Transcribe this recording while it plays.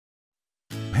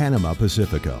Panamá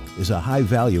Pacífico is a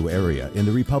high-value area in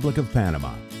the Republic of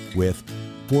Panama with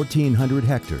 1,400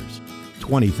 hectares,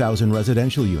 20,000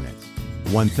 residential units,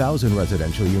 1,000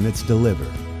 residential units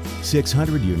delivered,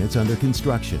 600 units under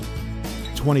construction,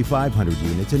 2,500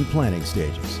 units in planning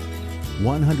stages,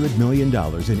 $100 million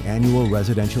in annual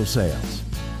residential sales,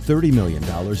 $30 million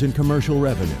in commercial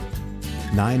revenue,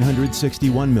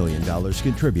 $961 million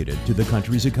contributed to the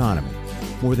country's economy,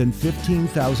 more than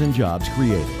 15,000 jobs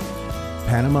created.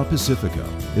 Panamá Pacífico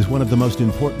is one of the most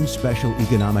important special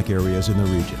economic areas in the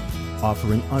region,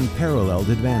 offering unparalleled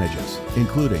advantages,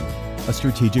 including a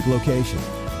strategic location,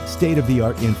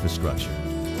 state-of-the-art infrastructure,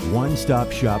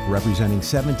 one-stop shop representing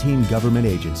 17 government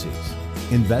agencies,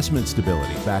 investment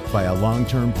stability backed by a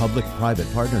long-term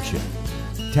public-private partnership,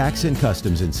 tax and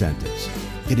customs incentives.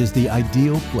 It is the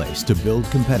ideal place to build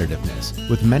competitiveness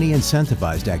with many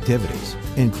incentivized activities,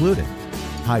 including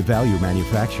high-value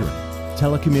manufacturing,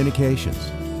 telecommunications,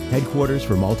 headquarters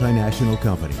for multinational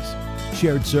companies,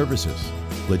 shared services,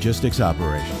 logistics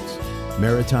operations,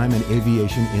 maritime and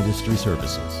aviation industry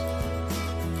services.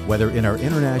 Whether in our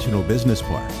International Business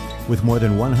Park, with more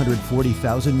than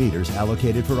 140,000 meters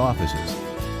allocated for offices,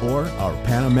 or our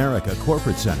Pan America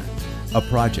Corporate Center, a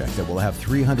project that will have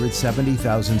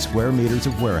 370,000 square meters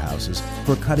of warehouses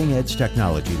for cutting-edge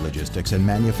technology logistics and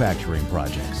manufacturing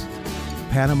projects.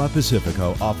 Panamá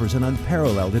Pacífico offers an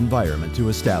unparalleled environment to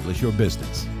establish your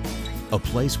business, a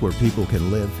place where people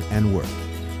can live and work.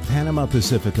 Panamá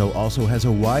Pacífico also has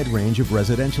a wide range of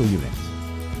residential units.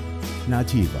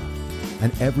 Nativa, an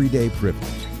everyday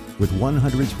privilege with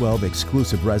 112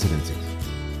 exclusive residences.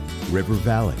 River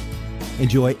Valley,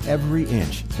 enjoy every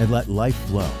inch and let life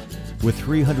flow with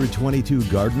 322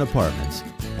 garden apartments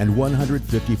and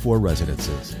 154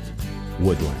 residences.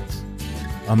 Woodlands,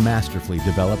 a masterfully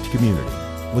developed community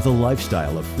with a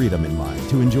lifestyle of freedom in mind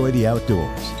to enjoy the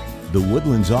outdoors. The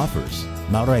Woodlands offers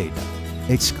Maureda,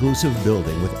 exclusive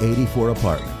building with 84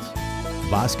 apartments.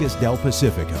 Bosques del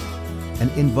Pacifico, an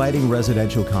inviting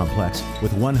residential complex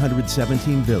with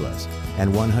 117 villas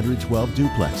and 112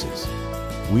 duplexes.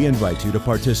 We invite you to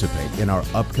participate in our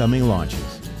upcoming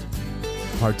launches.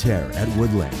 Parterre at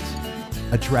Woodlands,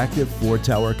 attractive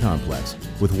 4-tower complex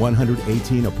with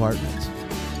 118 apartments.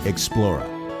 Explora,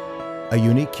 a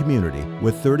unique community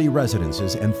with 30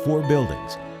 residences and 4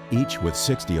 buildings, each with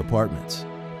 60 apartments.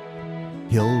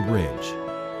 Hill Ridge,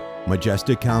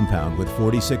 majestic compound with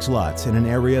 46 lots in an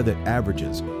area that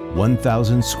averages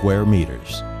 1,000 square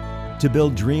meters. To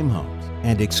build dream homes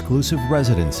and exclusive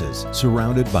residences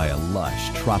surrounded by a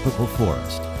lush tropical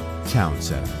forest. Town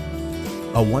Center,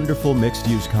 a wonderful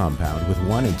mixed-use compound with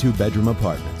 1- and 2-bedroom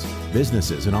apartments,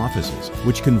 businesses and offices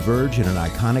which converge in an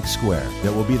iconic square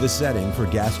that will be the setting for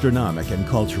gastronomic and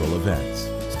cultural events.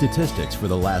 Statistics for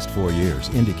the last 4 years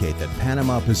indicate that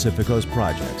Panamá Pacífico's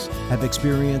projects have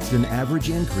experienced an average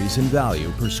increase in value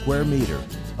per square meter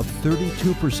of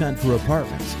 32% for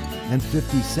apartments and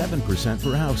 57%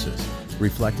 for houses,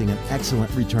 reflecting an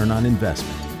excellent return on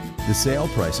investment. The sale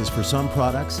prices for some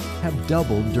products have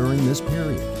doubled during this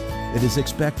period. It is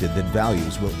expected that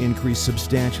values will increase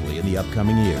substantially in the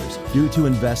upcoming years due to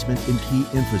investment in key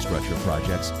infrastructure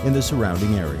projects in the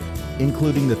surrounding area,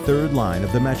 including the 3rd line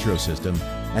of the metro system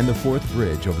and the 4th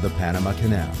bridge over the Panama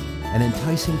Canal. An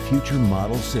enticing future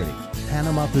model city,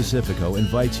 Panamá Pacífico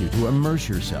invites you to immerse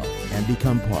yourself and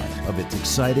become part of its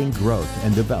exciting growth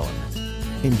and development.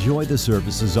 Enjoy the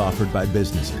services offered by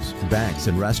businesses, banks,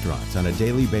 and restaurants on a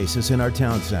daily basis in our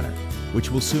town center,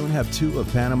 which will soon have 2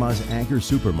 of Panama's anchor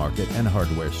supermarket and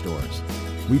hardware stores.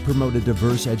 We promote a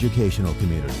diverse educational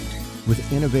community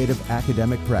with innovative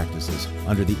academic practices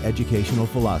under the educational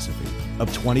philosophy of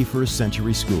 21st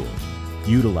century school,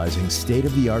 utilizing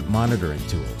state-of-the-art monitoring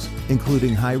tools,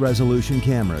 including high-resolution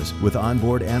cameras with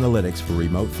onboard analytics for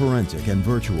remote forensic and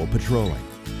virtual patrolling.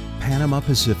 Panamá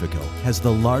Pacífico has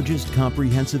the largest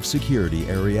comprehensive security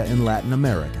area in Latin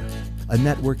America, a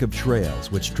network of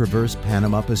trails which traverse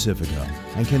Panamá Pacífico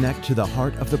and connect to the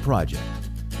heart of the project,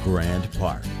 Grand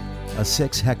Park, a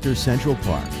 6-hectare central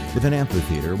park with an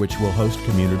amphitheater which will host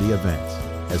community events.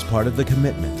 As part of the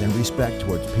commitment and respect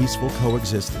towards peaceful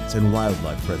coexistence and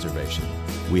wildlife preservation,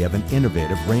 we have an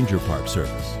innovative ranger park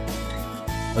service,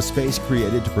 a space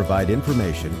created to provide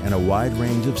information and a wide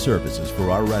range of services for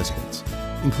our residents,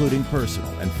 including personal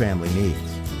and family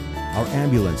needs. Our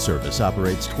ambulance service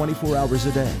operates 24 hours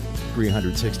a day,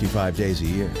 365 days a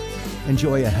year.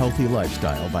 Enjoy a healthy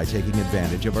lifestyle by taking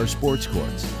advantage of our sports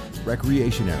courts,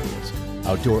 recreation areas,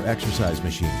 outdoor exercise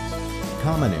machines,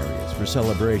 common areas for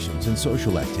celebrations and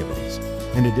social activities,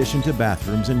 in addition to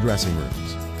bathrooms and dressing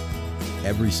rooms.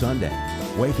 Every Sunday,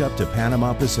 wake up to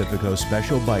Panamá Pacífico's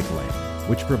special bike lane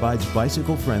which provides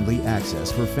bicycle-friendly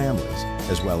access for families,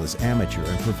 as well as amateur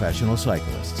and professional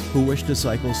cyclists who wish to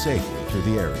cycle safely through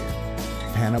the area.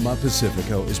 Panamá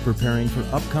Pacífico is preparing for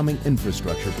upcoming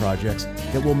infrastructure projects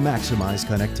that will maximize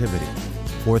connectivity.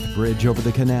 Fourth bridge over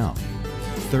the canal,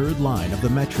 third line of the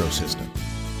metro system,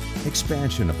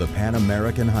 expansion of the Pan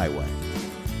American Highway,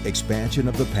 expansion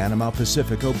of the Panamá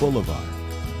Pacífico Boulevard,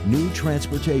 new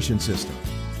transportation system.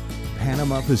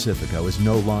 Panamá Pacífico is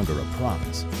no longer a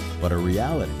promise, but a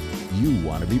reality you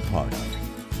want to be part of.